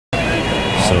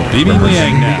So Bibi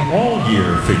Liang now. The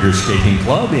all-year figure skating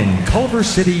club in Culver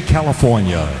City,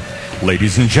 California.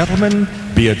 Ladies and gentlemen,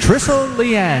 Beatrisa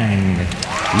Liang.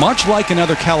 Much like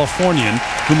another Californian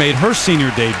who made her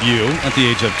senior debut at the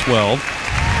age of 12,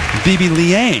 Bibi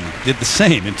Liang did the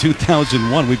same in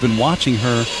 2001. We've been watching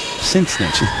her since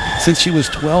then. Since she was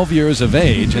 12 years of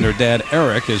age, and her dad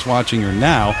Eric is watching her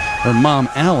now. Her mom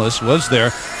Alice was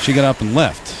there. She got up and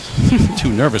left.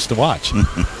 Too nervous to watch.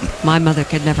 My mother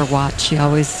could never watch. She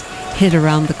always hid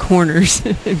around the corners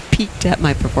and peeked at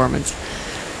my performance.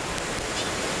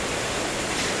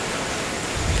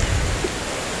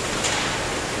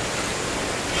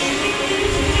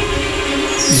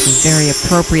 Very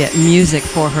appropriate music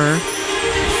for her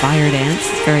fire dance.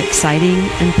 It's very exciting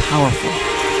and powerful.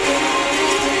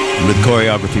 With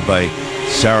choreography by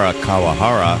Sarah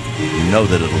Kawahara, you know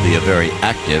that it'll be a very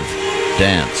active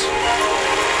dance.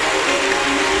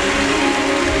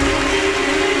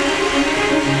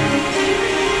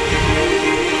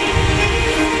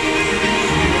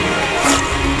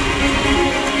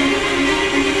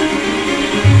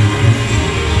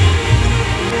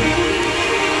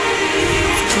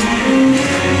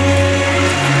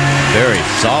 Very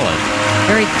solid.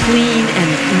 Very clean and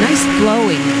nice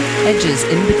flowing edges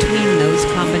in between those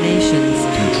combinations.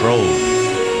 Controlled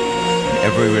in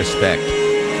every respect.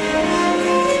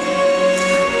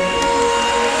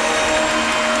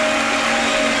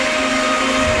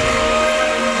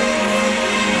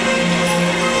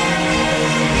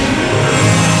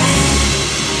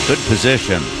 Good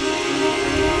position.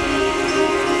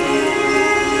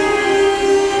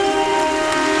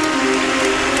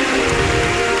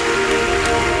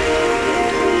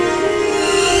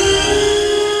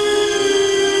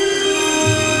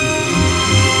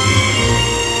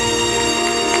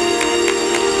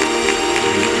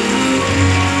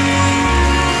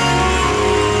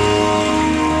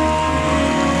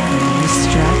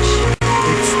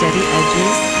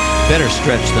 Better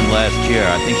stretch than last year.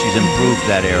 I think she's improved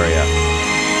that area.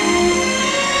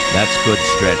 That's good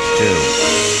stretch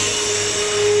too.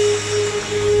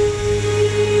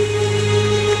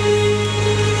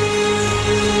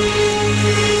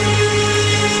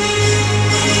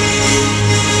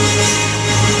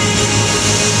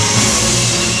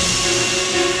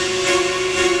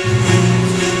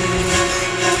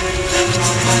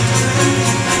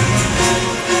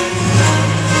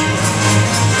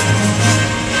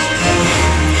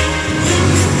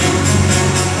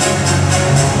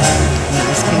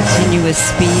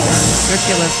 Speed and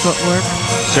circular footwork.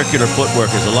 Circular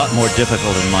footwork is a lot more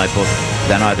difficult in my book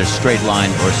than either straight line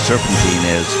or serpentine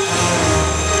is.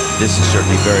 This is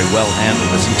certainly very well handled.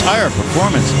 This entire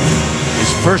performance is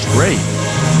first rate.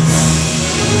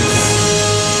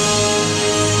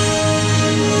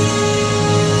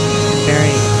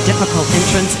 Very difficult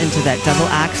entrance into that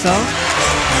double axel.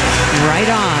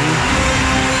 Right on.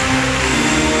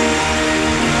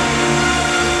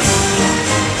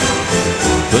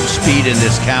 Good speed in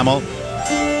this camel.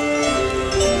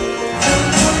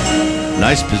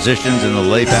 Nice positions in the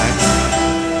layback.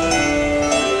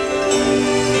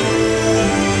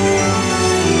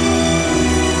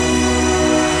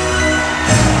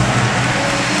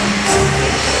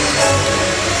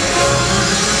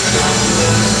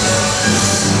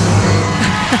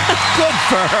 Good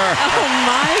for her. Oh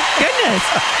my goodness.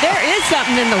 There is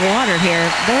something in the water here.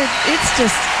 It's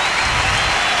just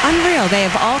unreal. They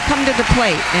have all come to the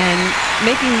plate and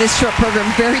making this short program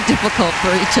very difficult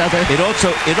for each other. It also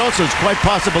is quite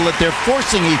possible that they're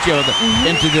forcing each other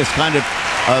into this kind of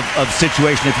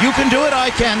situation. If you can do it, I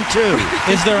can too.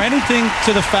 Is there anything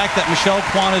to the fact that Michelle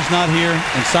Kwan is not here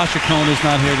and Sasha Cohn is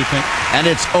not here, do you think? And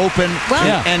it's open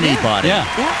to anybody. Yeah.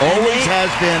 Always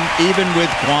has been, even with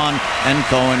Kwan and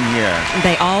Cohen here.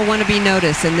 They all want to be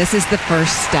noticed, and this is the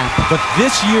first step. But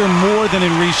this year, more than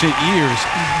in recent years,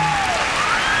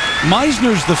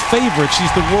 Meisner's the favorite.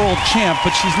 She's the world champ, but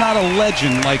she's not a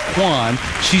legend like Kwan.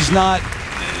 She's not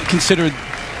considered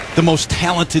the most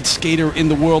talented skater in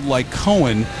the world like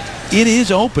Cohen. It is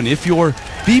open. If you're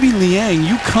Bibi Liang,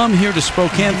 you come here to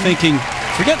Spokane thinking,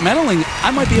 forget medaling,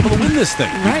 I might be able to win this thing.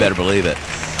 You better believe it.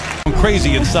 I'm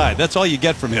crazy inside. That's all you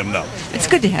get from him, though. It's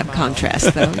good to have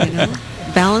contrast, though, you know.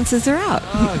 Balances her out.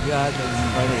 Oh, God.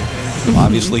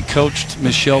 Obviously coached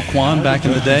Michelle Kwan back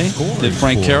in the day. Did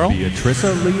Frank Carroll.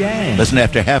 Beatrisa Liang. Listen,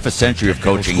 after half a century of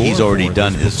coaching, he's already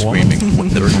done his screaming.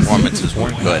 The performances were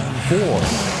good.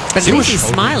 But at least he's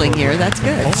smiling here. That's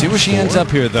good. See where she ends up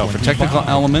here, though. For technical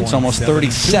elements, almost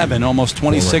 37, almost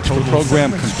 26 for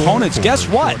program components. Guess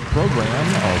what?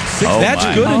 That's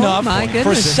good enough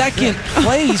for second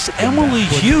place. Emily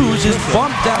Hughes is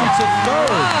bumped down to third.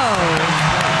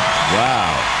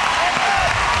 Wow.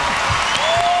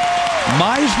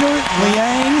 Meisner,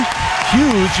 Liang,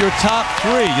 Hughes, your top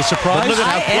three. You surprised? But look at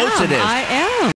how close it is. I am.